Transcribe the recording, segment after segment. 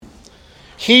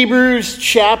Hebrews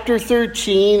chapter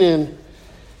 13, and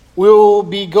we'll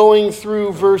be going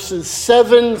through verses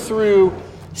 7 through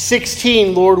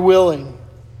 16, Lord willing.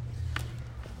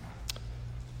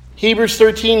 Hebrews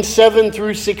 13, 7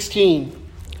 through 16.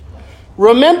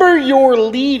 Remember your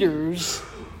leaders,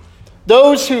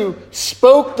 those who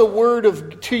spoke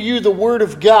to you the word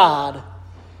of God.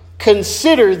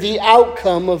 Consider the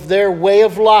outcome of their way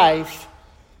of life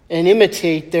and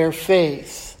imitate their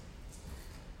faith.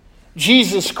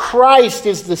 Jesus Christ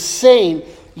is the same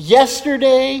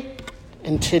yesterday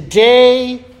and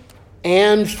today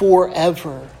and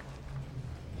forever.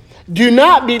 Do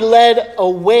not be led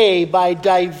away by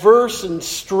diverse and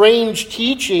strange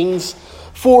teachings,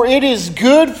 for it is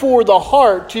good for the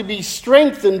heart to be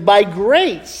strengthened by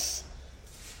grace,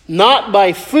 not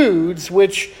by foods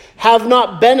which have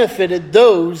not benefited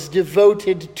those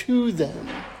devoted to them.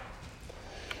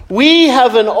 We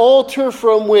have an altar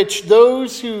from which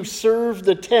those who serve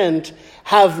the tent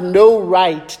have no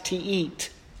right to eat.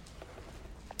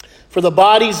 For the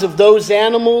bodies of those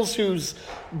animals whose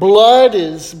blood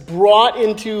is brought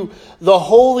into the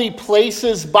holy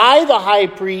places by the high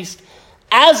priest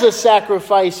as a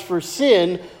sacrifice for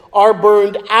sin are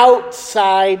burned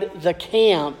outside the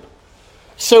camp.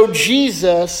 So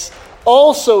Jesus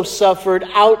also suffered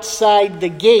outside the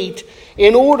gate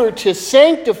in order to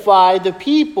sanctify the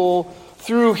people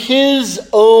through his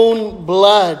own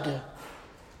blood.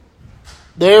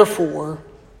 Therefore,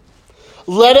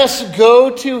 let us go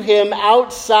to him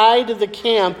outside of the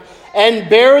camp and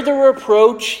bear the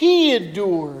reproach he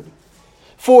endured.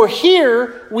 For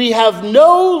here we have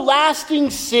no lasting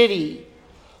city,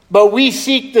 but we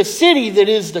seek the city that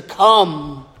is to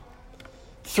come.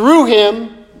 Through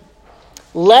him,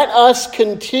 let us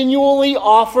continually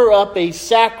offer up a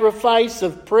sacrifice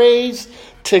of praise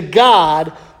to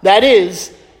God, that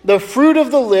is, the fruit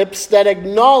of the lips that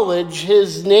acknowledge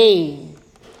his name.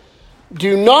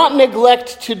 Do not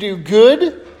neglect to do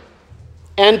good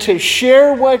and to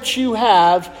share what you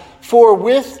have, for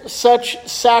with such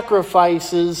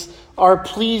sacrifices are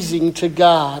pleasing to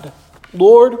God.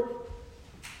 Lord,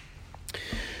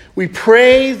 we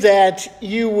pray that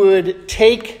you would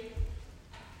take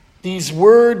these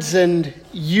words and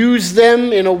use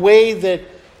them in a way that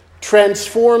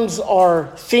transforms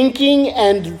our thinking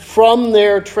and from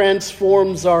there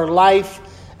transforms our life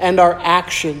and our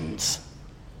actions.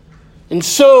 And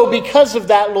so because of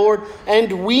that, Lord,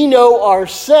 and we know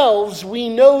ourselves, we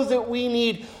know that we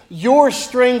need your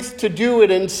strength to do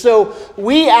it. And so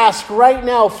we ask right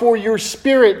now for your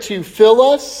Spirit to fill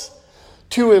us,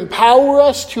 to empower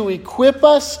us, to equip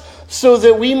us, so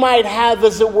that we might have,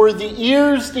 as it were, the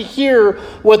ears to hear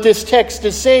what this text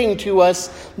is saying to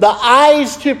us, the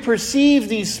eyes to perceive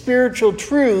these spiritual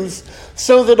truths,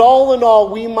 so that all in all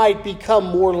we might become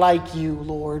more like you,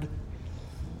 Lord.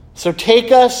 So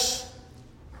take us,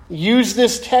 use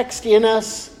this text in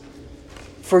us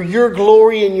for your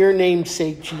glory and your name's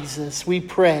sake, Jesus. We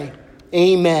pray.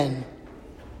 Amen.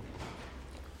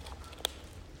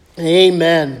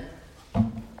 Amen.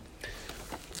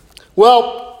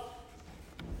 Well,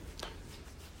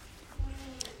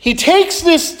 he takes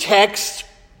this text.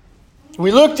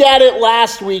 We looked at it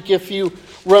last week, if you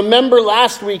remember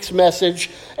last week's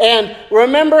message. And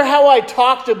remember how I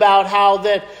talked about how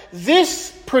that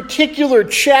this particular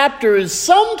chapter is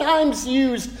sometimes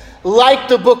used like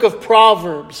the book of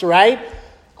Proverbs, right?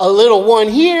 A little one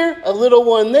here, a little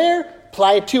one there.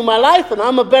 Apply it to my life and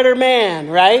I'm a better man,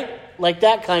 right? Like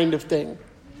that kind of thing.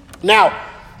 Now,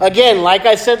 again, like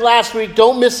I said last week,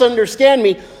 don't misunderstand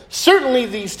me. Certainly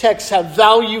these texts have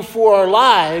value for our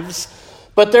lives,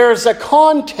 but there is a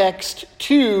context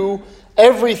to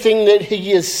everything that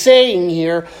he is saying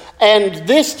here, and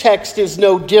this text is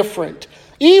no different.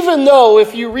 Even though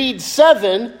if you read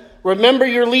 7, remember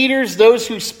your leaders, those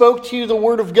who spoke to you the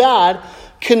word of God,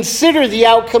 consider the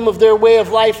outcome of their way of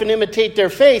life and imitate their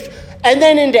faith. And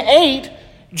then into 8,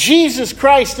 Jesus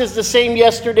Christ is the same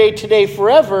yesterday, today,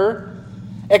 forever.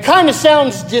 It kind of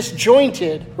sounds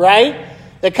disjointed, right?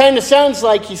 That kind of sounds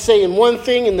like he's saying one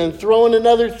thing and then throwing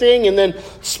another thing and then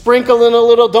sprinkling a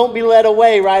little, don't be led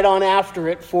away right on after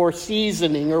it for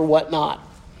seasoning or whatnot.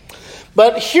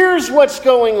 But here's what's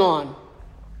going on.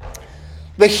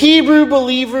 The Hebrew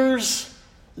believers,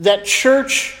 that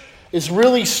church is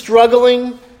really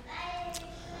struggling.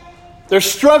 They're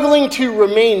struggling to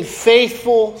remain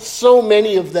faithful. So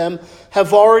many of them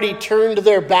have already turned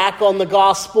their back on the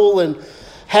gospel and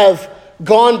have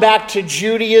gone back to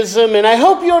Judaism. And I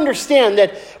hope you understand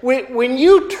that when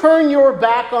you turn your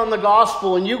back on the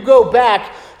gospel and you go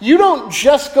back, you don't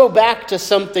just go back to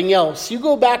something else. You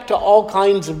go back to all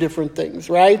kinds of different things,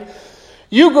 right?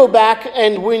 You go back,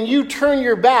 and when you turn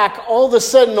your back, all of a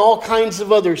sudden all kinds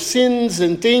of other sins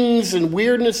and things and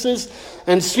weirdnesses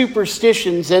and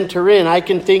superstitions enter in. I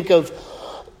can think of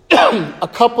a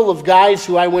couple of guys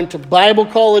who I went to Bible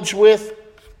college with,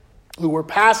 who were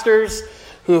pastors,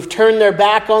 who have turned their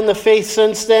back on the faith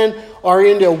since then, are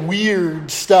into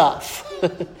weird stuff.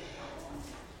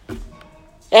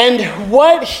 And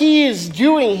what he is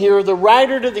doing here, the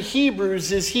writer to the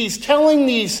Hebrews, is he's telling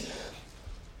these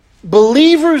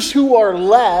believers who are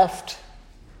left,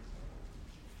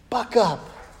 buck up.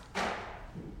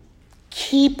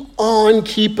 Keep on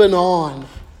keeping on.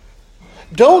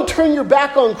 Don't turn your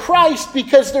back on Christ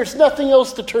because there's nothing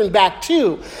else to turn back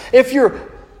to. If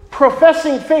you're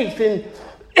professing faith in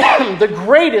the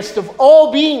greatest of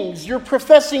all beings, you're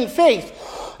professing faith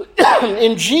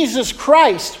in Jesus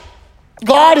Christ,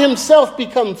 God himself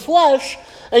become flesh,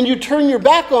 and you turn your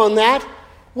back on that,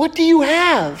 what do you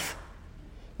have?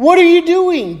 What are you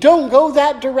doing? Don't go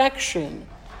that direction.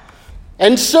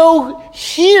 And so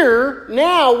here,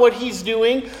 now what he's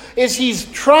doing is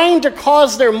he's trying to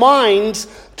cause their minds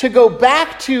to go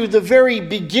back to the very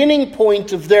beginning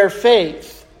point of their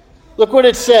faith. Look what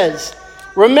it says.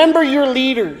 Remember your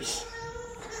leaders,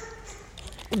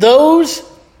 those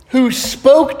who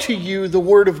spoke to you the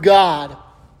word of God.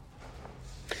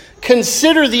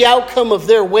 Consider the outcome of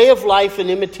their way of life and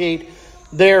imitate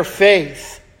their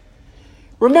faith.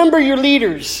 Remember your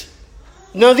leaders.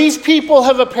 Now, these people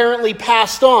have apparently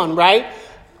passed on, right?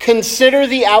 Consider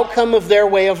the outcome of their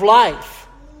way of life.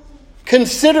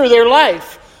 Consider their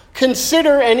life.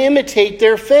 Consider and imitate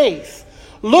their faith.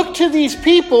 Look to these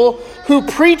people who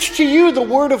preached to you the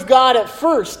word of God at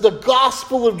first, the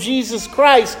gospel of Jesus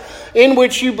Christ in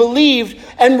which you believed,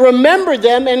 and remember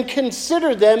them and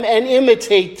consider them and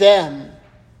imitate them.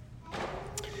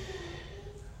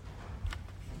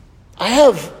 I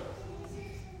have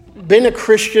been a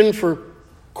Christian for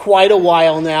quite a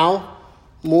while now,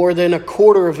 more than a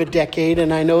quarter of a decade,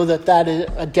 and I know that is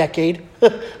a decade,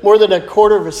 more than a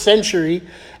quarter of a century,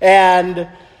 and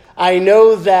I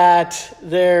know that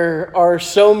there are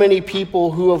so many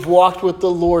people who have walked with the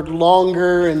Lord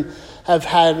longer and have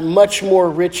had much more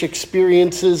rich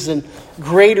experiences and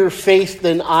greater faith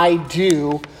than I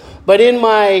do. But in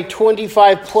my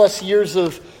 25 plus years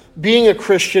of being a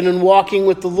Christian and walking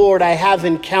with the Lord, I have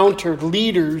encountered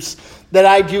leaders that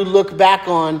I do look back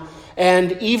on.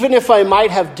 And even if I might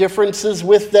have differences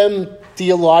with them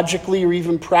theologically or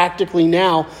even practically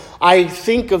now, I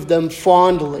think of them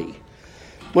fondly.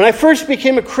 When I first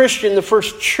became a Christian, the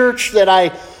first church that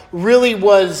I really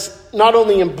was not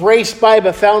only embraced by,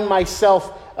 but found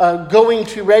myself going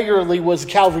to regularly was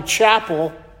Calvary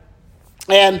Chapel.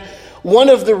 And one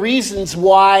of the reasons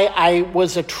why I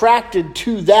was attracted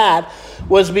to that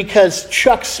was because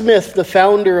Chuck Smith, the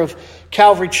founder of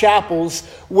Calvary Chapels,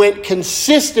 went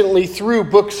consistently through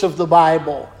books of the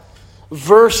Bible,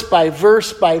 verse by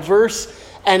verse by verse,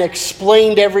 and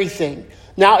explained everything.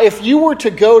 Now, if you were to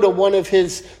go to one of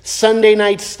his Sunday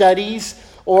night studies,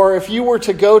 or if you were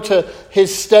to go to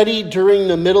his study during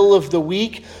the middle of the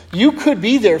week, you could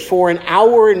be there for an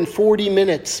hour and 40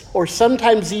 minutes, or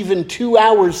sometimes even 2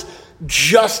 hours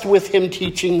just with him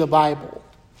teaching the Bible.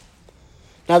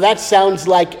 Now that sounds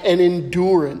like an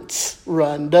endurance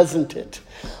run, doesn't it?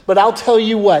 But I'll tell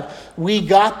you what, we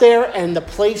got there and the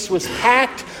place was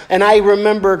packed, and I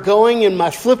remember going in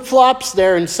my flip-flops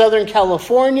there in Southern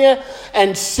California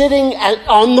and sitting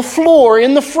on the floor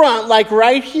in the front, like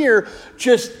right here,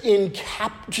 just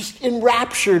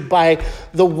enraptured by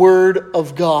the Word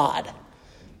of God.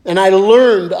 And I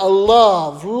learned a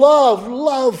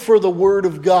love for the Word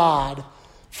of God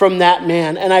from that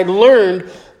man. And I learned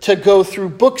to go through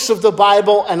books of the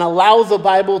Bible and allow the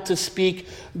Bible to speak.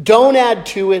 Don't add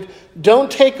to it.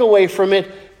 Don't take away from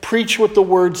it. Preach what the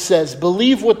Word says.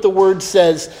 Believe what the Word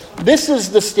says. This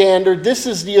is the standard. This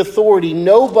is the authority.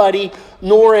 Nobody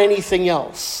nor anything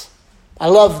else. I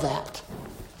love that.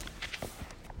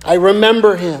 I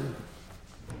remember him.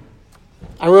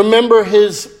 I remember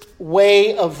his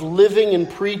way of living and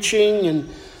preaching, and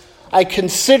I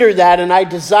consider that, and I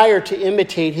desire to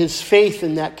imitate his faith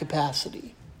in that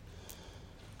capacity.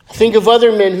 I think of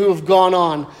other men who have gone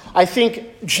on. I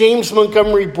think James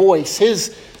Montgomery Boyce,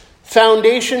 his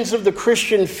Foundations of the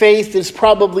Christian Faith is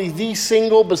probably the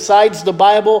single, besides the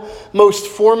Bible, most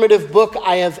formative book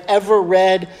I have ever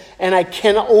read, and I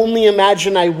can only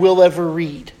imagine I will ever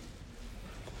read.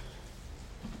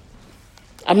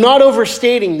 I'm not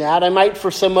overstating that. I might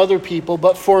for some other people,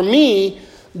 but for me,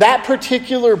 that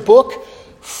particular book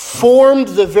formed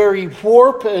the very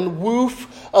warp and woof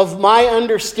of my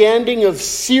understanding of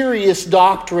serious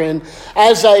doctrine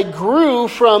as I grew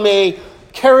from a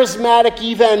charismatic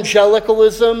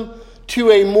evangelicalism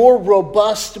to a more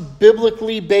robust,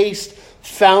 biblically based,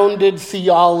 founded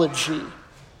theology.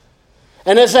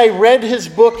 And as I read his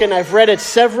book, and I've read it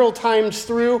several times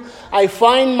through, I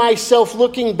find myself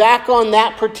looking back on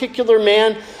that particular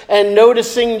man and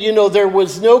noticing, there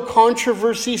was no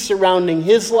controversy surrounding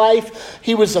his life.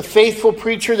 He was a faithful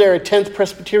preacher there at 10th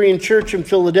Presbyterian Church in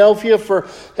Philadelphia for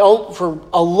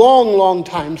a long, long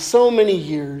time, so many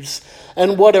years.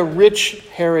 And what a rich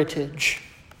heritage.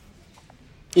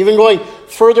 Even going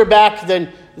further back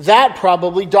than that,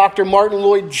 probably, Dr. Martin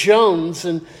Lloyd-Jones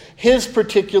and his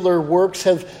particular works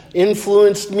have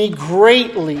influenced me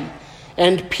greatly.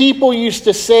 And people used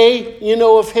to say,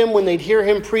 of him when they'd hear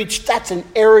him preach, that's an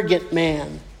arrogant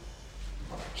man.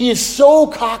 He is so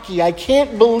cocky. I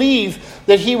can't believe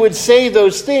that he would say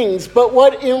those things. But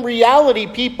what in reality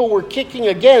people were kicking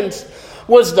against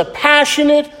was the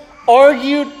passionate,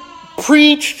 argued,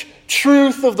 preached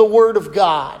truth of the Word of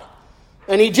God.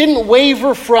 And he didn't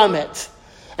waver from it.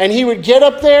 And he would get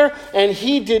up there, and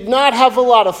he did not have a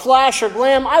lot of flash or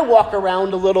glam. I walk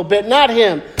around a little bit, not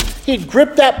him. He'd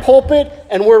grip that pulpit,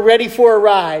 and we're ready for a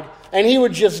ride. And he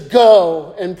would just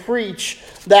go and preach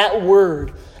that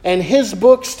word. And his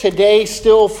books today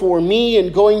still for me,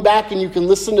 and going back, and you can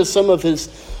listen to some of his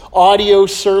audio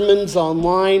sermons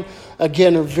online,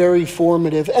 again, are very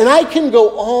formative. And I can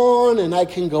go on and I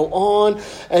can go on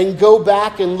and go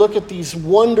back and look at these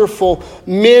wonderful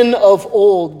men of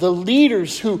old, the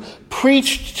leaders who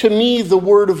preached to me the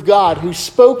Word of God, who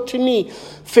spoke to me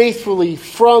faithfully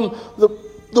from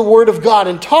the Word of God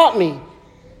and taught me,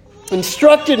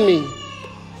 instructed me.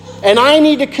 And I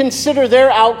need to consider their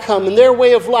outcome and their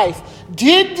way of life.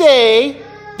 Did they,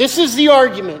 this is the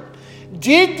argument,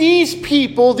 did these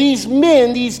people, these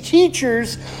men, these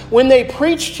teachers, when they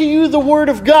preached to you the Word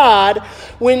of God,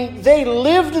 when they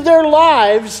lived their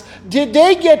lives, did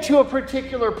they get to a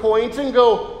particular point and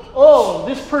go, oh,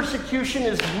 this persecution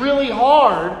is really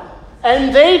hard,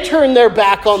 and they turn their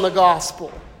back on the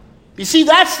gospel? You see,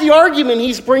 that's the argument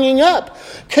he's bringing up.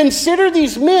 Consider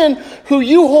these men who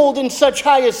you hold in such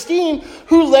high esteem,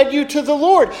 who led you to the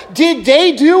Lord. Did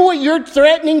they do what you're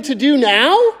threatening to do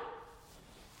now?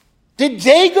 Did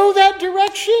they go that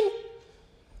direction?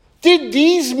 Did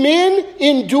these men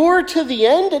endure to the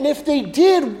end? And if they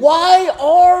did, why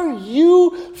are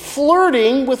you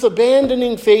flirting with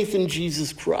abandoning faith in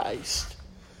Jesus Christ?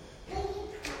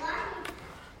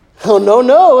 Oh,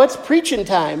 no, it's preaching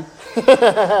time.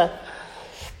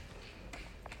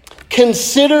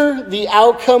 Consider the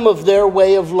outcome of their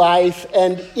way of life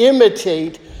and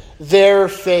imitate their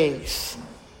faith.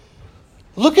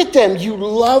 Look at them. You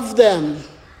love them.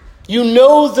 You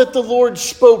know that the Lord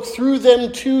spoke through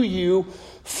them to you.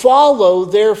 Follow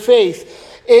their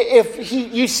faith.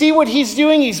 You see what he's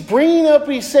doing? He's bringing up,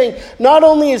 he's saying, not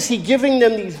only is he giving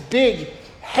them these big,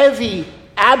 heavy,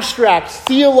 abstract,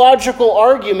 theological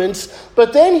arguments,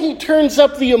 but then he turns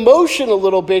up the emotion a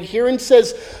little bit here and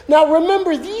says, now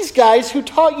remember these guys who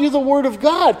taught you the Word of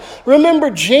God. Remember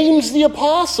James the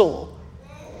Apostle,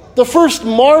 the first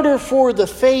martyr for the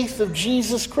faith of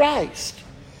Jesus Christ.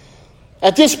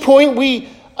 At this point,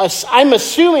 I'm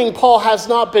assuming Paul has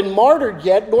not been martyred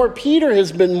yet, nor Peter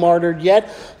has been martyred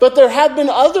yet, but there have been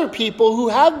other people who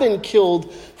have been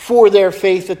killed for their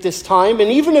faith at this time.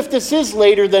 And even if this is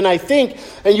later than I think,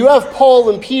 and you have Paul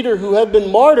and Peter who have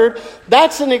been martyred,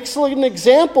 that's an excellent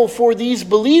example for these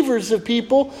believers of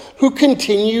people who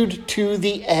continued to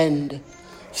the end.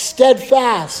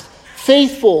 Steadfast,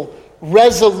 faithful,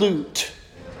 resolute.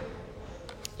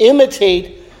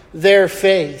 Imitate their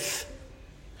faith.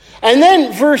 And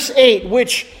then verse 8,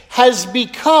 which has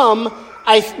become,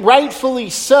 rightfully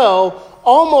so,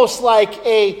 almost like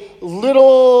a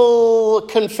little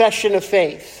confession of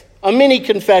faith, a mini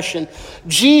confession.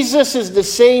 Jesus is the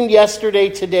same yesterday,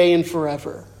 today, and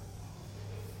forever.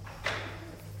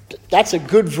 That's a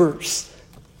good verse.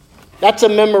 That's a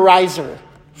memorizer,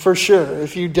 for sure,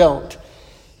 if you don't.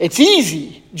 It's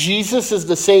easy. Jesus is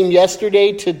the same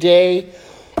yesterday, today,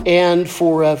 and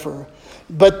forever.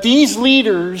 But these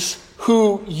leaders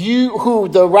who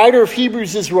the writer of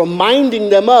Hebrews is reminding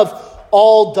them of,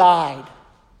 all died.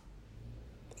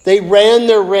 They ran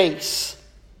their race.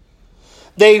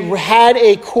 They had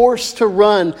a course to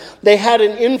run. They had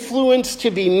an influence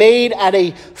to be made at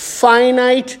a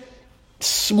finite,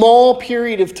 small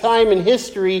period of time in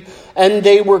history, and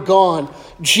they were gone.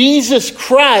 Jesus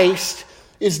Christ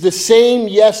is the same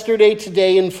yesterday,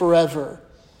 today, and forever.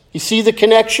 You see the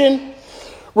connection?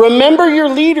 Remember your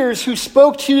leaders who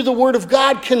spoke to you the Word of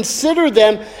God. Consider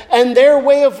them and their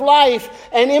way of life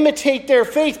and imitate their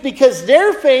faith, because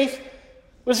their faith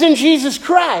was in Jesus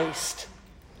Christ.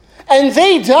 And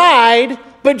they died,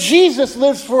 but Jesus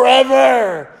lives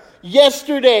forever.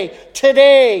 Yesterday,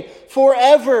 today,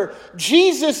 forever.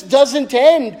 Jesus doesn't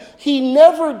end. He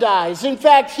never dies. In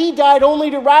fact, he died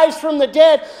only to rise from the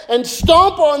dead and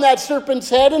stomp on that serpent's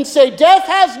head and say, "Death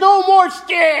has no more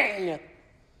sting.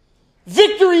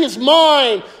 Victory is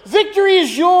mine. Victory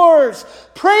is yours.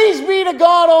 Praise be to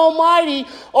God Almighty.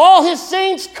 All his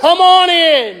saints, come on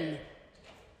in."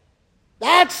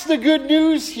 That's the good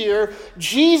news here.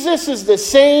 Jesus is the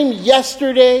same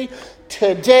yesterday,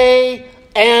 today,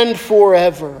 and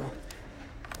forever.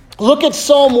 Look at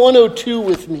Psalm 102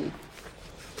 with me.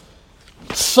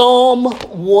 Psalm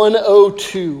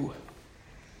 102.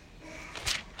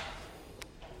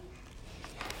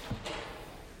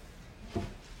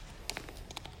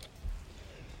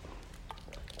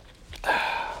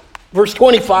 Verse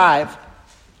 25.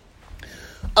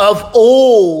 Of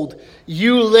old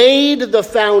you laid the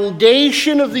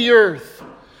foundation of the earth.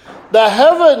 The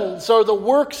heavens are the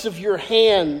works of your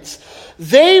hands.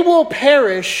 They will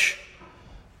perish,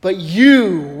 but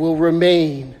you will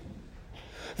remain.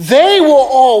 They will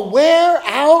all wear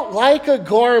out like a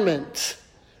garment.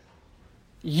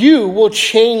 You will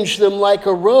change them like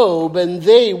a robe, and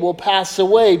they will pass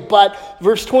away. But,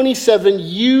 verse 27,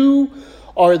 you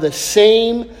are the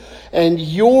same, and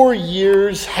your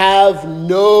years have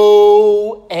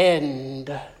no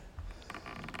end.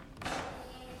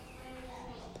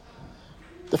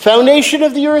 The foundation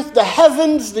of the earth, the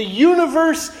heavens, the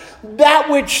universe, that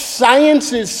which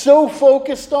science is so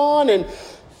focused on and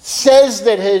says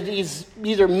that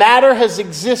either matter has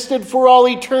existed for all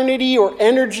eternity or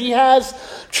energy has,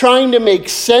 trying to make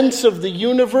sense of the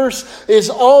universe, is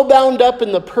all bound up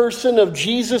in the person of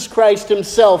Jesus Christ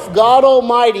himself, God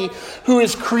Almighty, who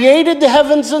has created the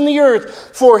heavens and the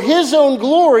earth for his own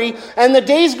glory, and the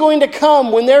day's going to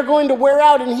come when they're going to wear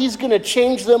out and he's going to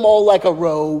change them all like a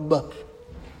robe.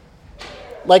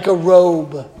 Like a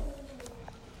robe.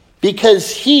 Because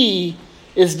he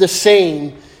is the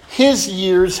same. His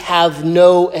years have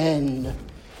no end.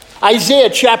 Isaiah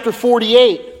chapter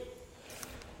 48.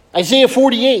 Isaiah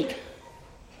 48.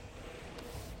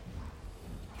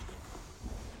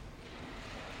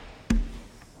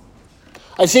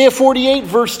 Isaiah 48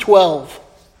 verse 12.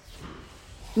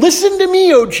 Listen to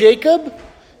me, O Jacob,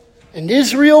 and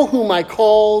Israel whom I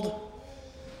called.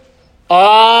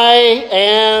 I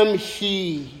am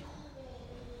he.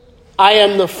 I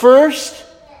am the first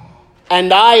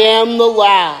and I am the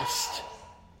last.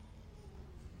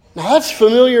 Now that's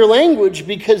familiar language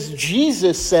because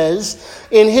Jesus says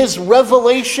in his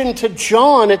revelation to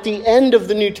John at the end of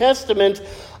the New Testament,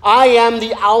 I am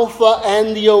the Alpha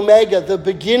and the Omega, the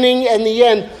beginning and the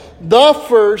end, the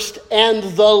first and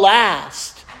the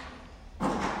last.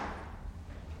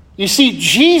 You see,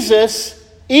 Jesus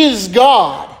is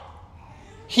God.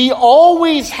 He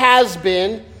always has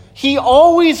been. He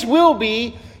always will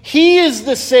be. He is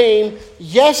the same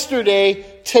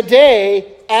yesterday,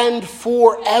 today, and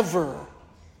forever.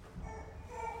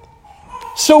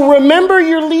 So remember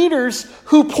your leaders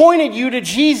who pointed you to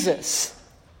Jesus.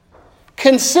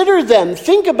 Consider them,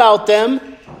 think about them,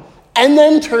 and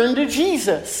then turn to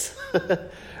Jesus.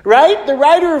 Right? The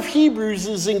writer of Hebrews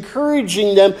is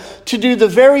encouraging them to do the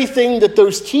very thing that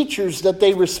those teachers that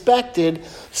they respected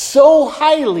so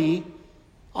highly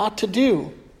ought to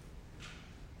do.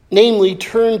 Namely,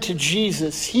 turn to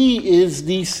Jesus. He is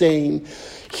the same.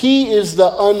 He is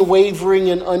the unwavering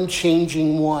and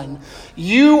unchanging one.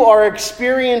 You are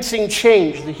experiencing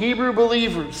change. The Hebrew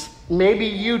believers, maybe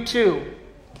you too,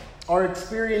 are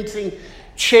experiencing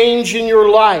change in your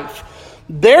life.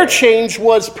 Their change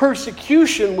was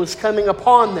persecution was coming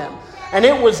upon them. And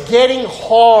it was getting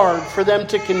hard for them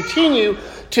to continue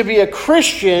to be a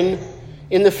Christian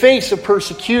in the face of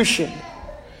persecution.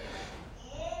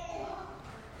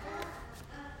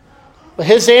 But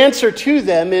his answer to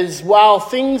them is, while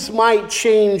things might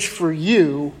change for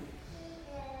you,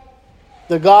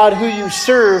 the God who you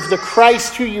serve, the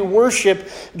Christ who you worship,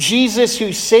 Jesus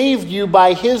who saved you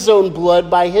by his own blood,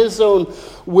 by his own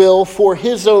will, for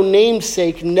his own name's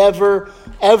sake, never,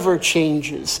 ever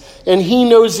changes. And he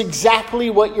knows exactly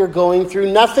what you're going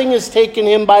through. Nothing has taken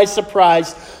him by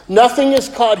surprise. Nothing has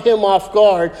caught him off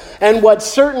guard. And what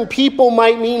certain people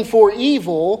might mean for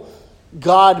evil,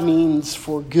 God means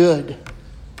for good.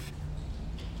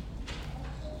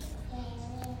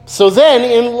 So then,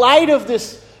 in light of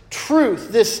this truth,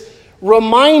 this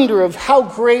reminder of how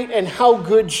great and how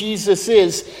good Jesus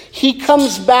is, he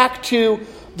comes back to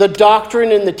the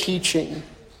doctrine and the teaching.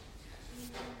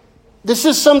 This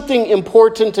is something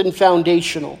important and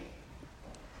foundational.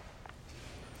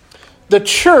 The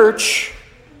church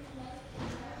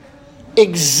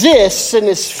exists and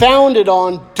is founded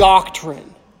on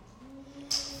doctrine.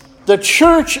 The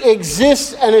church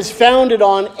exists and is founded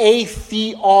on a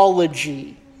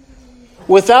theology.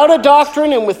 Without a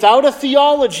doctrine and without a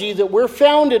theology that we're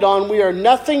founded on, we are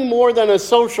nothing more than a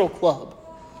social club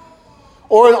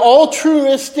or an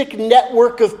altruistic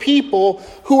network of people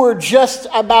who are just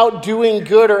about doing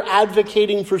good or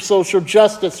advocating for social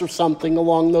justice or something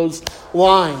along those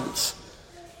lines.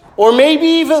 Or maybe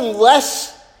even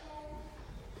less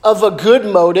of a good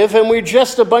motive, and we're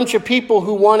just a bunch of people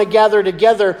who want to gather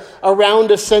together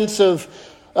around a sense of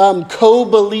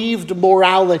co-believed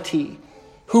morality,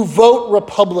 who vote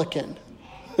Republican,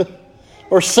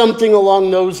 or something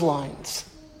along those lines.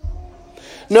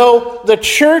 No, the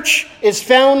church is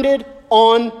founded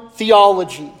on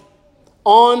theology,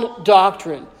 on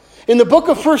doctrine. In the book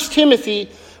of 1 Timothy,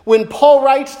 when Paul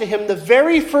writes to him, the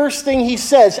very first thing he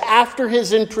says after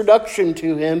his introduction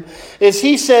to him is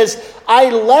he says, I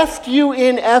left you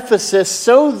in Ephesus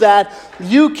so that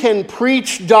you can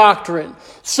preach doctrine,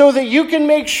 so that you can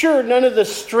make sure none of the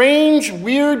strange,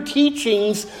 weird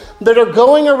teachings that are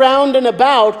going around and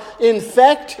about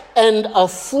infect and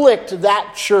afflict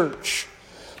that church.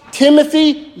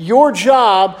 Timothy, your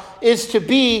job is to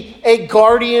be a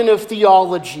guardian of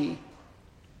theology,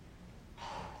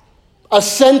 a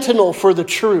sentinel for the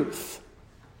truth,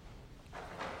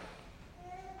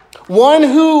 one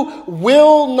who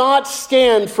will not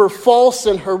stand for false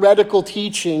and heretical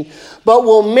teaching, but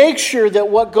will make sure that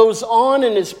what goes on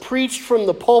and is preached from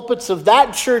the pulpits of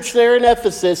that church there in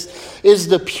Ephesus is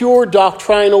the pure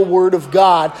doctrinal word of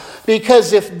God.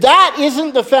 Because if that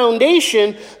isn't the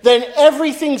foundation, then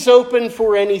everything's open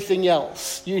for anything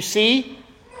else. You see?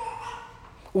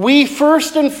 We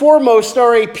first and foremost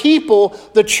are a people,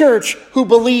 the church, who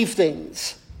believe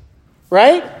things.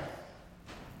 Right?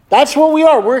 That's what we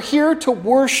are. We're here to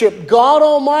worship God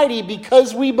Almighty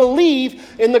because we believe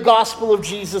in the gospel of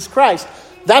Jesus Christ.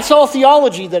 That's all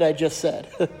theology that I just said.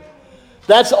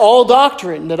 That's all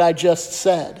doctrine that I just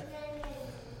said.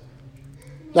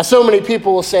 Now, so many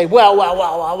people will say, wow,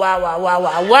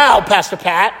 Pastor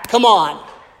Pat, come on.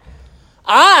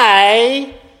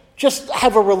 I just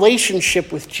have a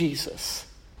relationship with Jesus.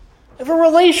 I have a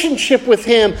relationship with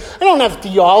him. I don't have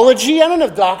theology. I don't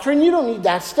have doctrine. You don't need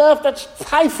that stuff. That's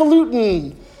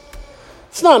highfalutin.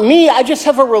 It's not me. I just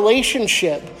have a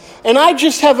relationship. And I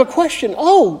just have a question.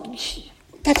 Oh,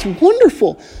 that's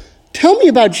wonderful. Tell me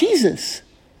about Jesus.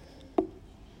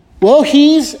 Well,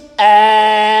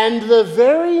 and the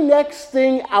very next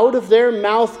thing out of their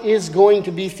mouth is going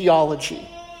to be theology.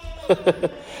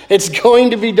 It's going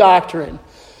to be doctrine.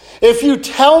 If you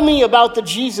tell me about the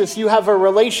Jesus you have a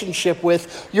relationship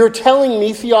with, you're telling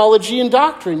me theology and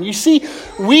doctrine. You see,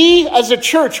 we as a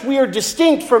church, we are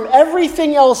distinct from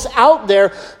everything else out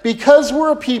there because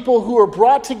we're a people who are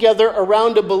brought together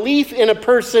around a belief in a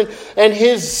person and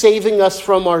his saving us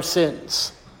from our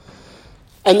sins.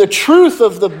 And the truth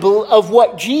of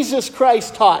what Jesus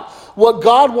Christ taught, what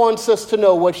God wants us to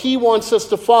know, what he wants us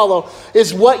to follow,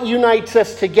 is what unites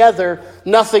us together,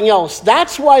 nothing else.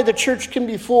 That's why the church can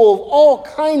be full of all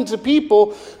kinds of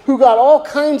people who got all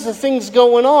kinds of things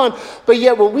going on, but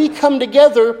yet when we come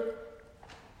together,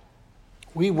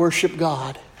 we worship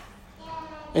God.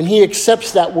 And he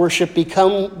accepts that worship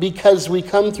because we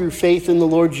come through faith in the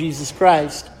Lord Jesus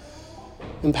Christ,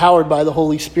 empowered by the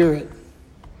Holy Spirit.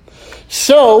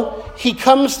 So, he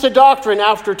comes to doctrine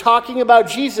after talking about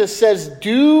Jesus, says,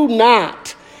 do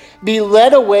not be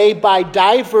led away by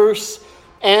diverse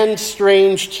and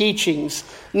strange teachings.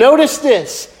 Notice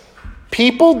this.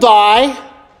 People die,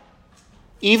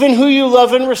 even who you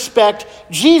love and respect.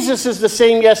 Jesus is the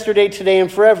same yesterday, today, and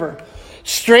forever.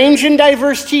 Strange and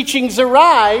diverse teachings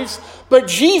arise, but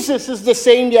Jesus is the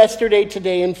same yesterday,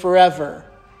 today, and forever.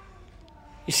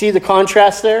 You see the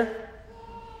contrast there?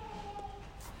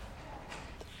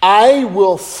 I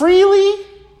will freely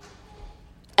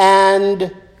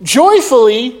and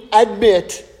joyfully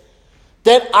admit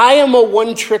that I am a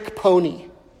one-trick pony.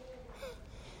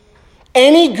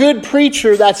 Any good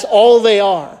preacher, that's all they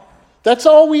are. That's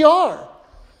all we are.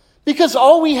 Because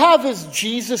all we have is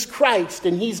Jesus Christ,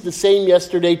 and he's the same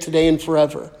yesterday, today, and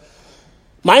forever.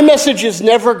 My message is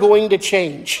never going to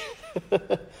change.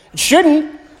 It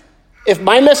shouldn't. If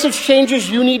my message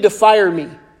changes, you need to fire me,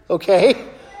 okay?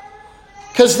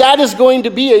 Because that is going to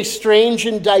be a strange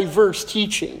and diverse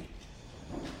teaching.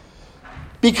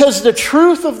 Because the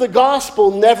truth of the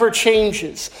gospel never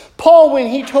changes. Paul, when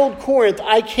he told Corinth,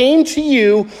 I came to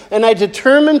you and I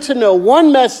determined to know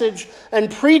one message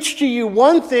and preach to you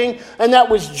one thing, and that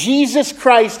was Jesus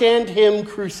Christ and him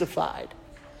crucified.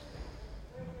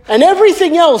 And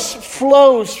everything else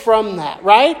flows from that,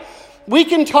 right? We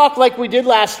can talk like we did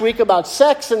last week about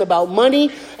sex and about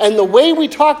money, and the way we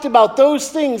talked about those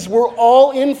things were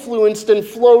all influenced and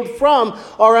flowed from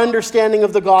our understanding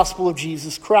of the gospel of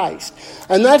Jesus Christ.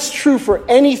 And that's true for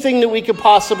anything that we could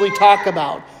possibly talk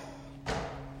about.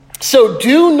 So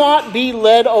do not be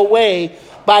led away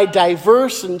by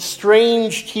diverse and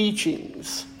strange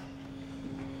teachings.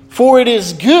 For it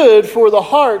is good for the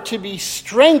heart to be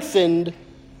strengthened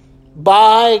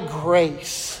by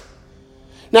grace.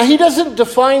 Now, he doesn't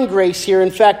define grace here. In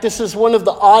fact, this is one of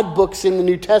the odd books in the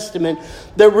New Testament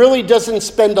that really doesn't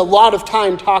spend a lot of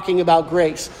time talking about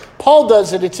grace. Paul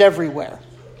does it. It's everywhere.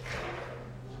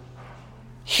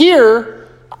 Here,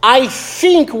 I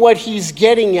think what he's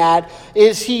getting at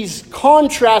is he's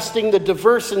contrasting the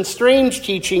diverse and strange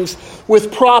teachings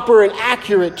with proper and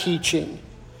accurate teaching.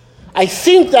 I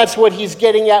think that's what he's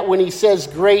getting at when he says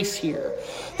grace here.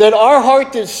 That our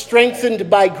heart is strengthened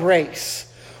by grace.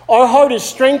 Our heart is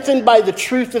strengthened by the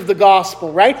truth of the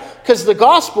gospel, right? Because the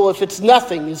gospel, if it's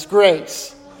nothing, is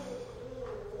grace.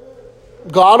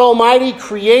 God Almighty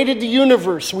created the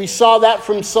universe. We saw that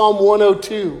from Psalm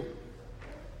 102.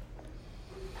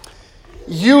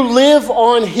 You live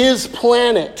on his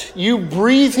planet. You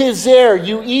breathe his air.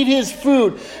 You eat his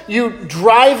food. You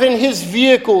drive in his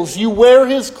vehicles. You wear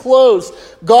his clothes.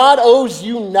 God owes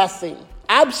you nothing.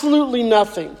 Absolutely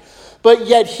nothing. But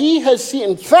yet he has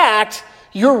seen, in fact,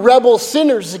 you're rebel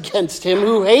sinners against him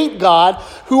who hate God,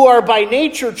 who are by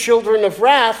nature children of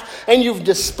wrath, and you've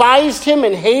despised him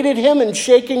and hated him and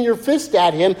shaken your fist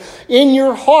at him in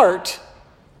your heart.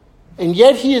 And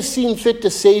yet he has seen fit to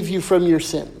save you from your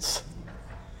sins.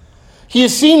 He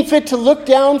has seen fit to look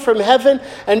down from heaven,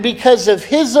 and because of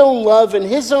his own love and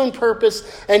his own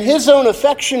purpose and his own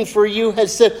affection for you,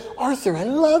 has said, Arthur, I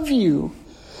love you.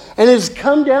 And has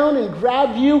come down and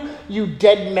grabbed you, you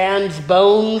dead man's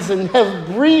bones, and have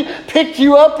picked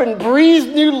you up and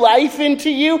breathed new life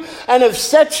into you, and have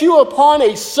set you upon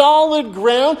a solid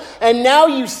ground, and now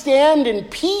you stand in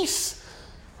peace,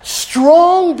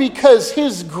 strong because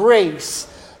his grace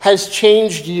has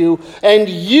changed you, and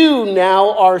you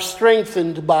now are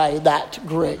strengthened by that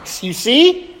grace. You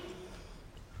see?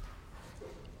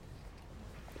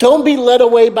 Don't be led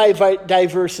away by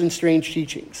diverse and strange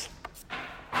teachings.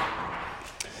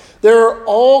 There are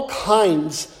all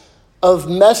kinds of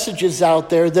messages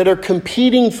out there that are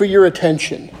competing for your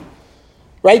attention,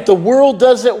 right? The world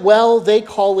does it well. They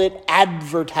call it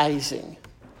advertising,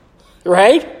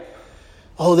 right?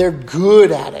 Oh, they're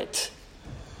good at it.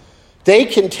 They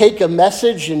can take a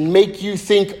message and make you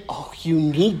think, oh, you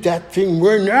need that thing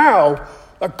right now.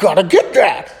 I gotta get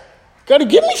that. Gotta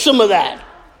give me some of that.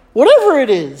 Whatever it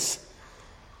is.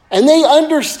 And they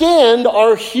understand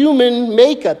our human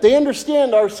makeup. They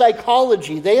understand our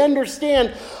psychology. They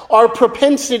understand our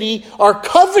propensity, our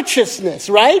covetousness,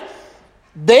 right?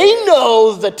 They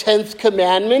know the 10th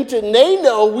commandment, and they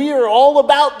know we are all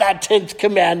about that 10th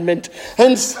commandment.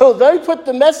 And so they put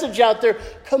the message out there,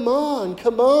 come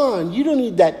on. You don't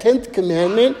need that 10th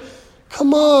commandment.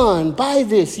 Come on, buy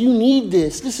this. You need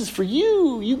this. This is for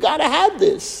you. You got to have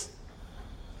this.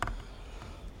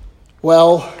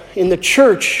 Well, in the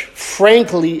church,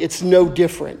 frankly, it's no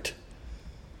different.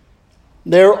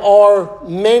 There are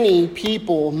many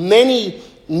people, many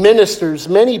ministers,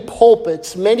 many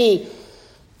pulpits, many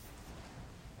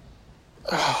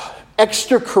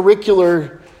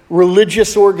extracurricular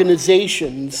religious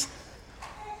organizations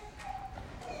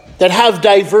that have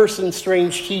diverse and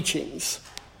strange teachings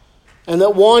and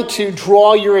that want to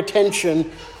draw your attention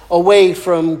away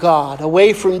from God,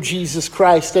 away from Jesus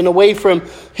Christ, and away from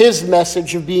his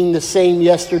message of being the same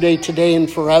yesterday, today, and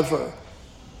forever.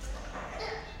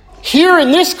 Here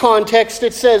in this context,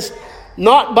 it says,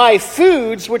 not by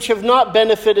foods which have not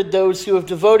benefited those who have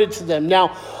devoted to them.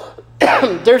 Now,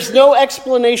 there's no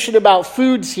explanation about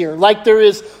foods here, like there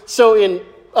is so in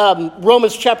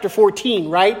Romans chapter 14,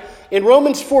 right? In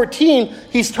Romans 14,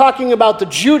 he's talking about the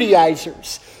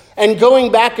Judaizers and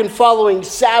going back and following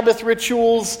Sabbath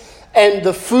rituals and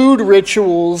the food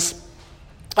rituals.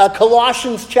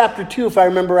 Colossians chapter 2, if I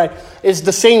remember right, is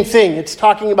the same thing. It's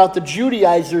talking about the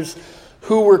Judaizers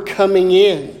who were coming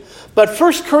in. But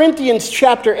 1 Corinthians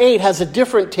chapter 8 has a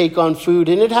different take on food,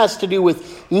 and it has to do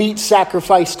with meat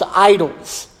sacrificed to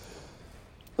idols.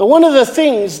 Now, one of the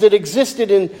things that existed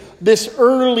in this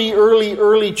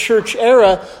early church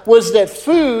era was that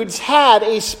foods had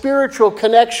a spiritual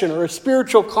connection or a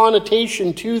spiritual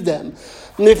connotation to them.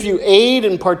 And if you ate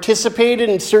and participated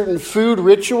in certain food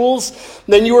rituals,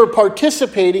 then you were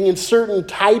participating in certain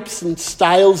types and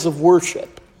styles of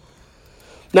worship.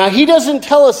 Now, he doesn't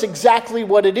tell us exactly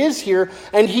what it is here,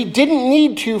 and he didn't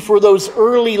need to for those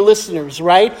early listeners,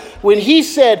 right? When he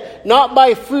said, not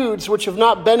by foods which have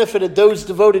not benefited those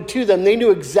devoted to them, they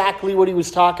knew exactly what he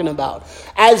was talking about.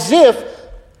 As if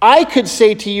I could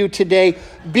say to you today,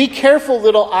 be careful,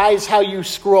 little eyes, how you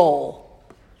scroll.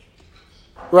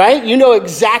 Right? You know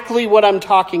exactly what I'm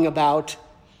talking about.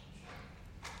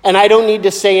 And I don't need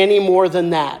to say any more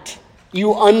than that.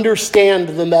 You understand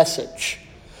the message.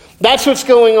 That's what's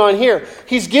going on here.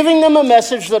 He's giving them a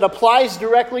message that applies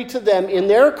directly to them in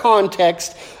their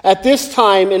context at this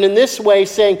time and in this way,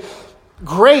 saying,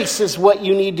 grace is what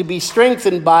you need to be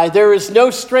strengthened by. There is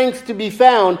no strength to be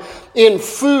found in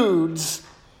foods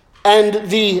and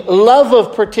the love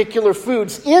of particular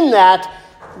foods. In that,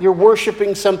 you're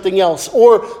worshiping something else,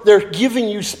 or they're giving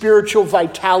you spiritual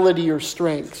vitality or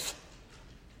strength.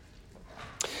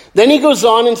 Then he goes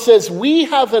on and says, we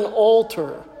have an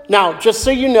altar. Now, just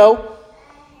so you know,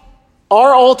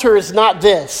 our altar is not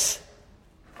this.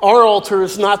 Our altar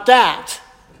is not that.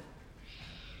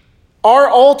 Our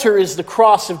altar is the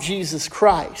cross of Jesus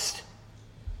Christ.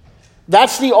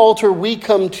 That's the altar we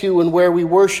come to and where we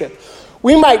worship.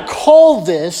 We might call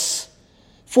this,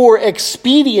 for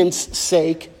expedience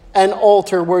sake, an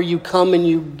altar where you come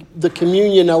and the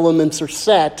communion elements are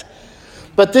set.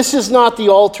 But this is not the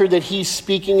altar that he's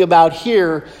speaking about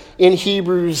here in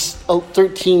Hebrews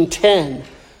 13:10.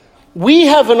 We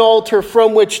have an altar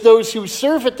from which those who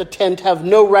serve at the tent have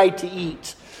no right to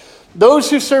eat. Those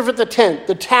who serve at the tent,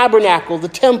 the tabernacle, the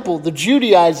temple, the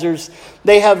Judaizers,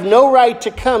 they have no right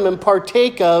to come and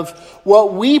partake of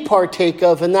what we partake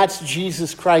of, and that's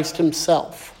Jesus Christ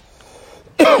himself.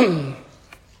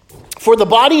 For the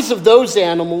bodies of those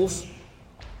animals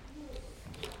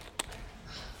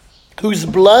whose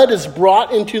blood is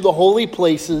brought into the holy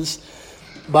places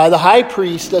by the high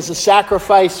priest as a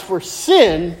sacrifice for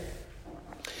sin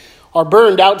are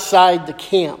burned outside the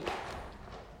camp.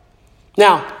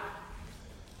 Now,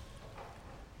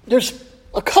 there's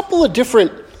a couple of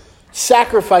different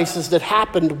sacrifices that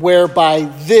happened whereby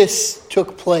this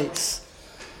took place.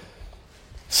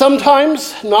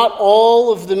 Sometimes, not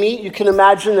all of the meat. You can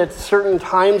imagine that certain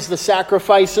times the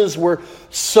sacrifices were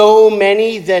so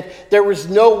many that there was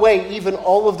no way even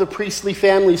all of the priestly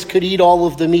families could eat all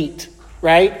of the meat,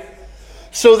 right?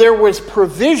 So there was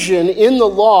provision in the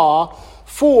law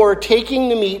for taking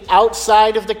the meat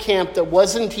outside of the camp that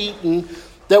wasn't eaten,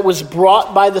 that was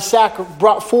brought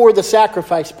for the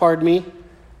sacrifice,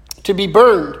 to be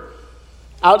burned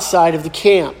outside of the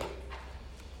camp.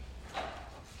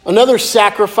 Another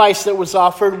sacrifice that was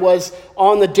offered was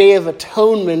on the Day of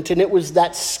Atonement, and it was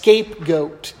that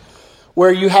scapegoat,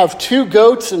 where you have two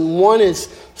goats and one is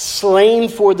slain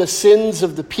for the sins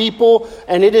of the people,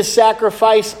 and it is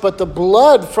sacrificed, but the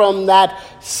blood from that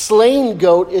slain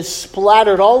goat is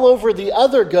splattered all over the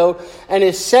other goat and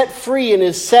is set free and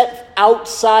is set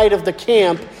outside of the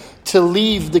camp to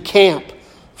leave the camp.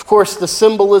 Of course, the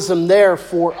symbolism there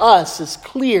for us is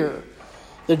clear.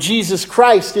 That Jesus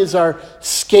Christ is our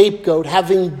scapegoat,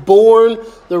 having borne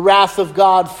the wrath of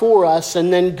God for us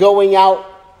and then going out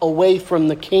away from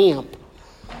the camp.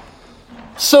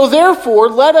 So therefore,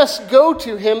 let us go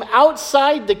to him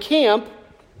outside the camp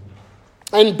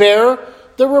and bear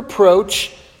the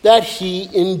reproach that he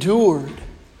endured.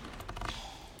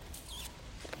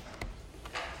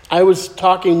 I was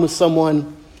talking with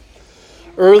someone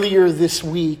earlier this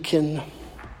week, and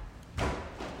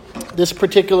this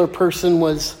particular person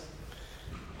was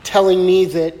telling me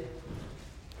that,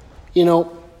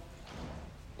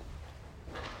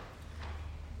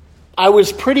 I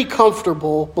was pretty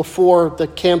comfortable before the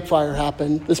campfire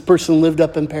happened. This person lived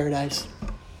up in Paradise.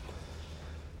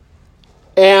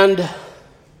 And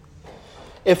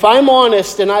if I'm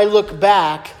honest and I look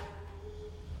back,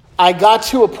 I got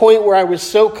to a point where I was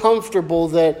so comfortable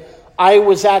that I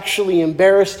was actually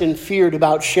embarrassed and feared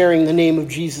about sharing the name of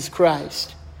Jesus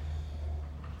Christ.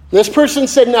 This person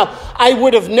said, now, I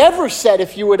would have never said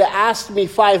if you would have asked me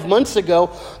 5 months ago,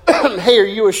 hey, are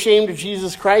you ashamed of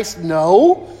Jesus Christ?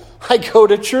 No, I go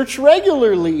to church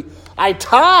regularly. I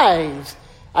tithe.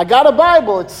 I got a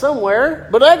Bible. It's somewhere,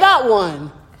 but I got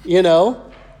one,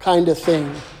 kind of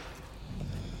thing.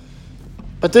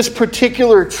 But this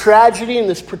particular tragedy and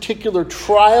this particular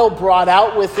trial brought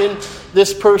out within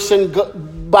this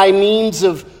person by means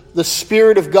of the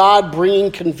Spirit of God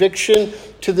bringing conviction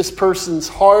to this person's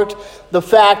heart, the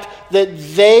fact that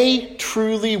they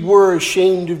truly were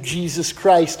ashamed of Jesus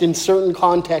Christ in certain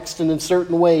contexts and in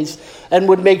certain ways, and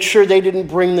would make sure they didn't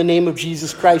bring the name of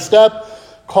Jesus Christ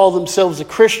up, call themselves a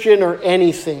Christian or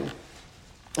anything.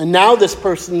 And now this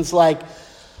person's like,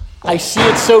 I see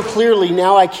it so clearly,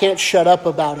 now I can't shut up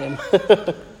about him.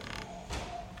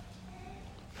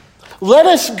 Let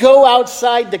us go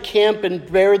outside the camp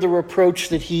and bear the reproach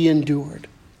that he endured.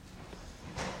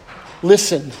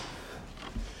 Listen,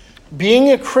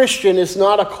 being a Christian is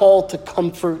not a call to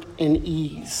comfort and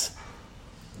ease.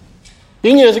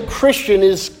 Being a Christian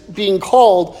is being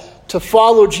called to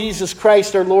follow Jesus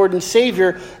Christ, our Lord and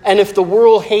Savior, and if the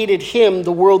world hated him,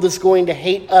 the world is going to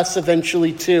hate us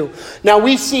eventually too. Now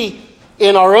we see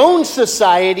in our own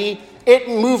society it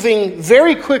moving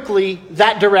very quickly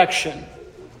that direction,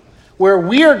 where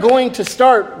we are going to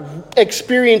start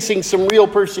experiencing some real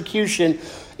persecution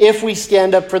if we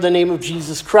stand up for the name of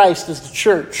Jesus Christ as the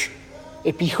church.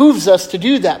 It behooves us to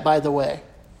do that, by the way.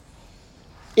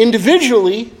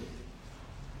 Individually,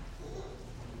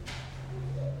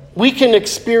 we can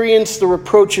experience the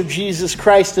reproach of Jesus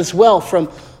Christ as well from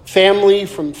family,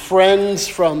 from friends,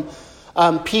 from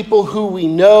people who we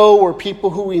know or people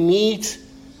who we meet.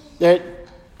 That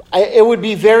it would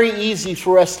be very easy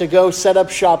for us to go set up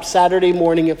shop Saturday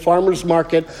morning at Farmer's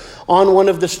Market on one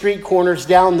of the street corners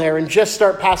down there and just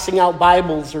start passing out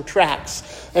Bibles or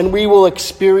tracts. And we will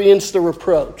experience the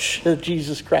reproach that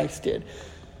Jesus Christ did.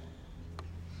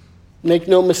 Make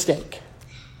no mistake.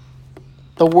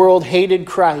 The world hated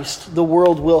Christ. The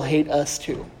world will hate us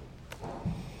too.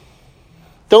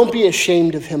 Don't be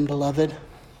ashamed of him, beloved.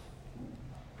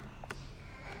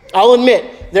 I'll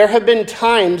admit, there have been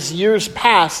times, years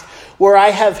past, where I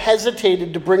have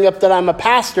hesitated to bring up that I'm a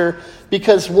pastor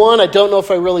because, one, I don't know if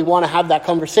I really want to have that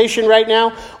conversation right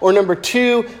now, or number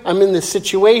two, I'm in this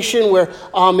situation where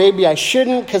maybe I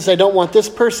shouldn't because I don't want this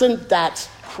person. That's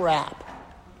crap.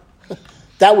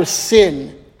 That was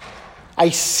sin. I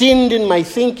sinned in my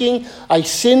thinking. I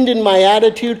sinned in my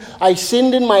attitude. I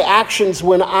sinned in my actions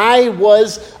when I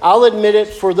was, I'll admit it,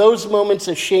 for those moments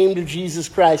ashamed of Jesus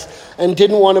Christ and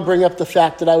didn't want to bring up the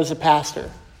fact that I was a pastor.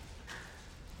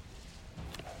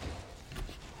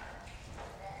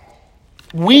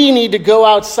 We need to go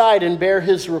outside and bear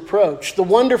his reproach. The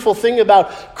wonderful thing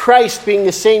about Christ being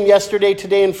the same yesterday,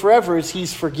 today, and forever is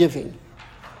he's forgiving.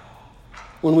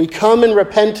 When we come in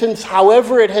repentance,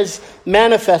 however it has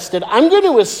manifested, I'm going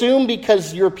to assume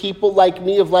because you're people like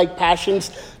me of like passions,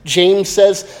 James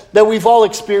says, that we've all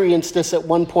experienced this at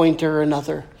one point or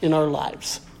another in our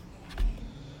lives.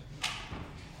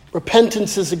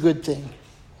 Repentance is a good thing.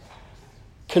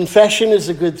 Confession is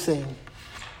a good thing.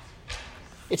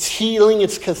 It's healing,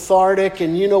 it's cathartic,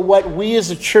 and you know what? We as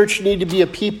a church need to be a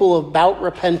people about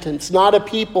repentance, not a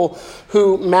people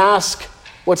who mask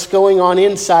what's going on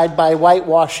inside by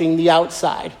whitewashing the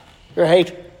outside,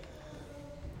 right?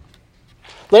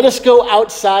 Let us go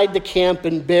outside the camp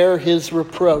and bear his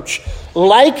reproach,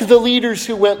 like the leaders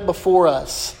who went before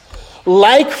us,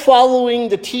 like following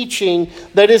the teaching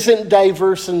that isn't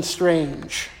diverse and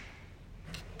strange.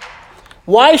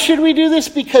 Why should we do this?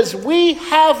 Because we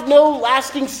have no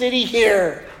lasting city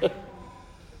here.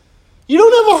 You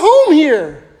don't have a home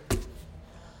here.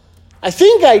 I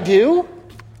think I do.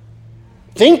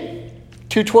 I think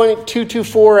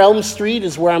 224 Elm Street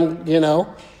is where I'm,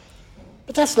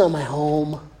 But that's not my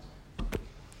home.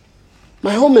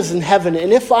 My home is in heaven.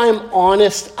 And if I'm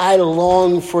honest, I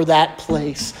long for that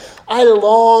place. I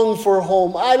long for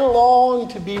home. I long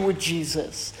to be with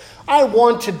Jesus. I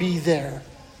want to be there.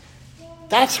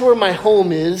 That's where my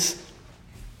home is.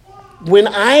 When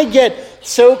I get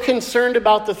so concerned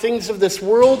about the things of this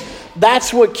world,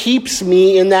 that's what keeps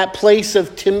me in that place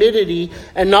of timidity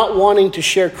and not wanting to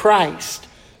share Christ,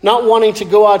 not wanting to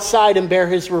go outside and bear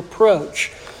his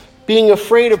reproach, being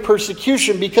afraid of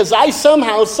persecution because I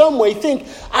somehow, some way think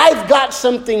I've got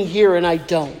something here and I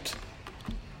don't.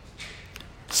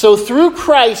 So through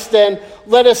Christ, then,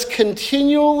 let us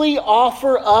continually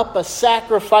offer up a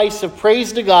sacrifice of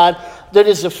praise to God that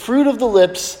is a fruit of the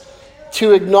lips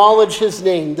to acknowledge his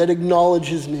name, that acknowledge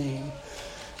his name.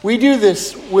 We do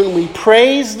this when we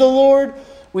praise the Lord.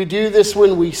 We do this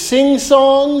when we sing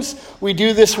songs. We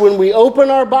do this when we open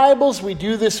our Bibles. We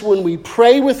do this when we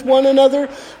pray with one another.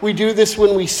 We do this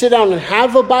when we sit down and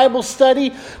have a Bible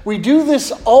study. We do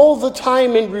this all the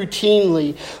time and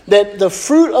routinely. That the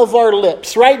fruit of our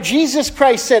lips, right? Jesus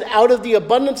Christ said, out of the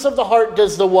abundance of the heart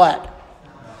does the what?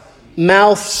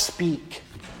 Mouth speak.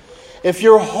 If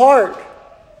your heart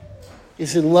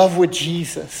is in love with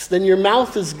Jesus, then your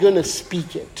mouth is going to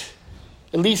speak it.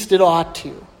 At least it ought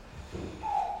to.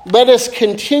 Let us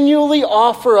continually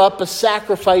offer up a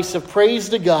sacrifice of praise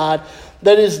to God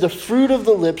that is the fruit of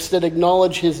the lips that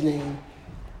acknowledge his name.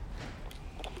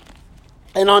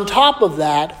 And on top of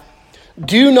that,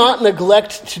 do not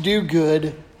neglect to do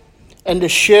good and to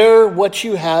share what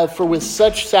you have, for with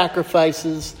such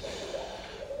sacrifices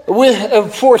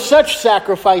For such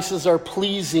sacrifices are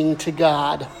pleasing to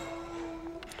God.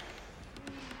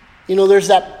 You know, there's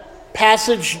that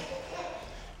passage,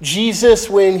 Jesus,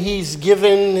 when he's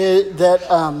given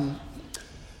that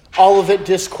Olivet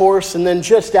Discourse, and then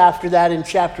just after that in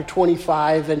chapter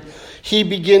 25, and he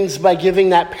begins by giving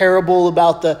that parable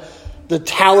about the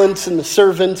talents and the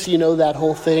servants, you know, that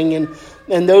whole thing,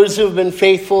 and those who have been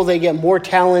faithful, they get more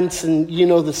talents, and you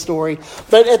know the story.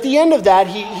 But at the end of that,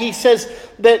 he says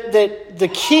that the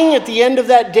king at the end of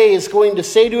that day is going to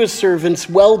say to his servants,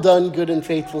 "Well done, good and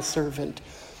faithful servant."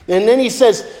 And then he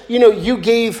says, you know, you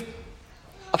gave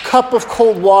a cup of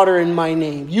cold water in my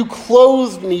name. You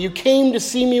clothed me. You came to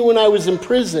see me when I was in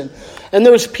prison. And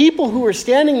those people who were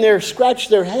standing there scratch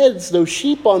their heads, those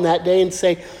sheep on that day, and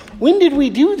say, when did we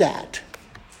do that?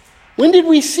 When did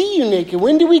we see you naked?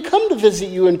 When did we come to visit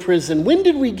you in prison? When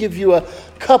did we give you a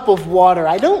cup of water?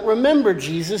 I don't remember,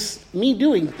 Jesus, me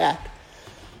doing that.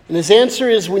 And his answer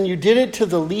is, when you did it to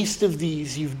the least of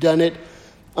these, you've done it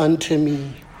unto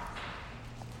me.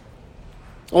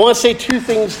 I want to say two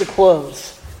things to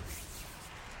close.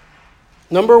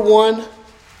 Number one,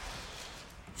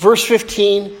 verse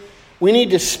 15, we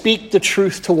need to speak the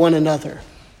truth to one another.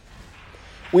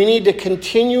 We need to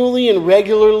continually and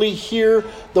regularly hear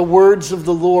the words of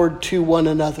the Lord to one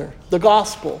another, the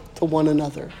gospel to one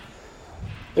another.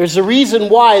 There's a reason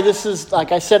why this is,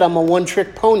 like I said, I'm a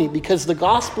one-trick pony, because the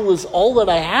gospel is all that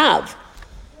I have.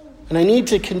 And I need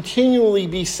to continually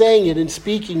be saying it and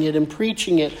speaking it and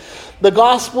preaching it. The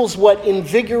gospel is what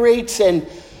invigorates and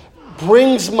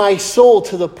brings my soul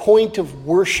to the point of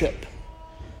worship.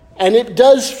 And it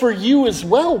does for you as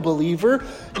well, believer.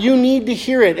 You need to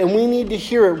hear it, and we need to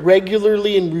hear it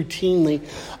regularly and routinely.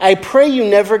 I pray you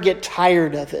never get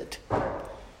tired of it,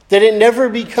 that it never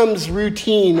becomes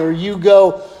routine, or you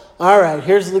go, all right,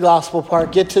 here's the gospel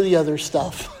part, get to the other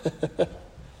stuff.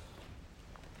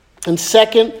 And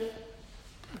second,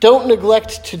 don't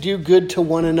neglect to do good to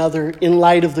one another in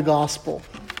light of the gospel.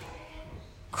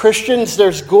 Christians, there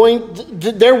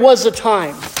was a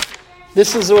time,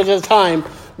 this is a time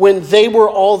when they were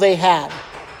all they had.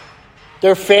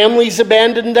 Their families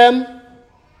abandoned them.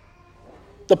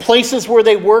 The places where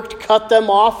they worked cut them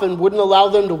off and wouldn't allow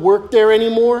them to work there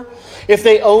anymore. If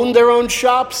they owned their own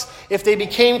shops, if they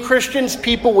became Christians,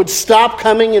 people would stop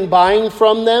coming and buying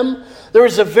from them. There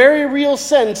was a very real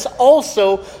sense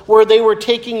also where they were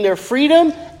taking their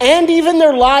freedom and even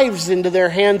their lives into their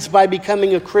hands by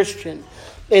becoming a Christian.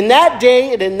 In that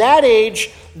day and in that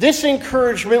age, this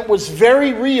encouragement was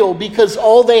very real because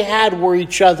all they had were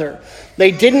each other.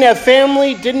 They didn't have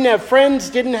family, didn't have friends,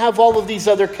 didn't have all of these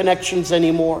other connections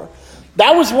anymore.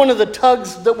 That was one of the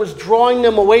tugs that was drawing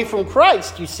them away from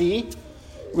Christ, you see. It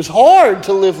was hard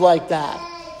to live like that.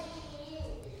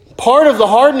 Part of the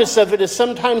hardness of it is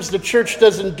sometimes the church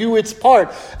doesn't do its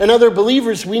part. And other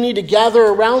believers, we need to gather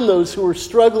around those who are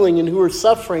struggling and who are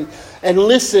suffering and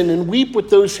listen and weep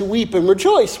with those who weep and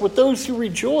rejoice with those who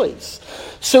rejoice.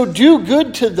 So do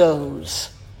good to those,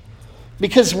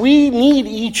 because we need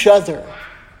each other.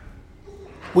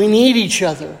 We need each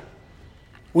other.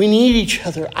 We need each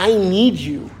other. I need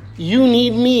you. You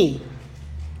need me.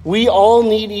 We all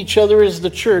need each other as the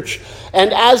church.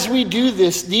 And as we do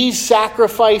this, these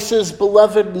sacrifices,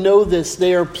 beloved, know this,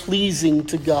 they are pleasing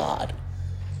to God.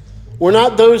 We're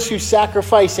not those who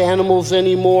sacrifice animals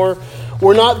anymore.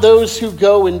 We're not those who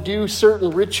go and do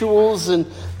certain rituals and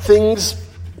things.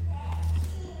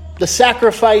 The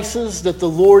sacrifices that the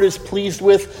Lord is pleased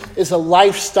with is a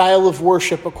lifestyle of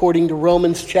worship according to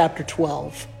Romans chapter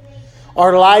 12.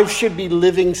 Our lives should be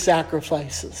living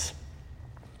sacrifices.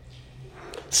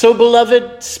 So,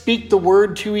 beloved, speak the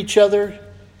word to each other.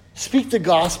 Speak the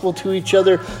gospel to each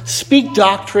other. Speak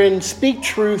doctrine. Speak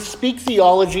truth. Speak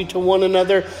theology to one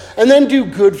another. And then do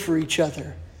good for each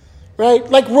other. Right?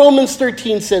 Like Romans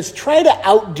 13 says, try to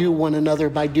outdo one another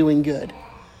by doing good.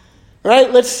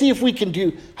 Right? Let's see if we can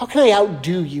how can I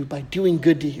outdo you by doing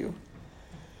good to you?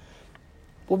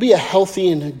 We'll be a healthy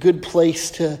and a good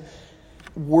place to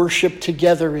worship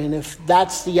together in if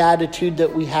that's the attitude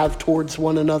that we have towards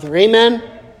one another. Amen?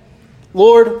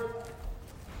 Lord,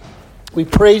 we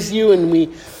praise you and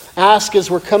we ask as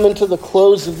we're coming to the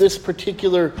close of this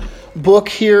particular book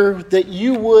here that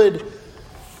you would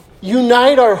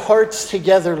unite our hearts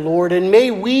together, Lord. And may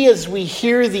we, as we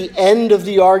hear the end of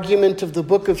the argument of the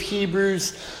book of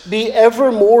Hebrews, be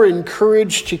ever more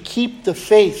encouraged to keep the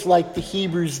faith like the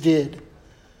Hebrews did.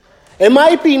 It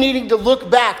might be needing to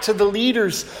look back to the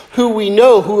leaders who we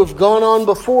know who have gone on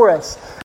before us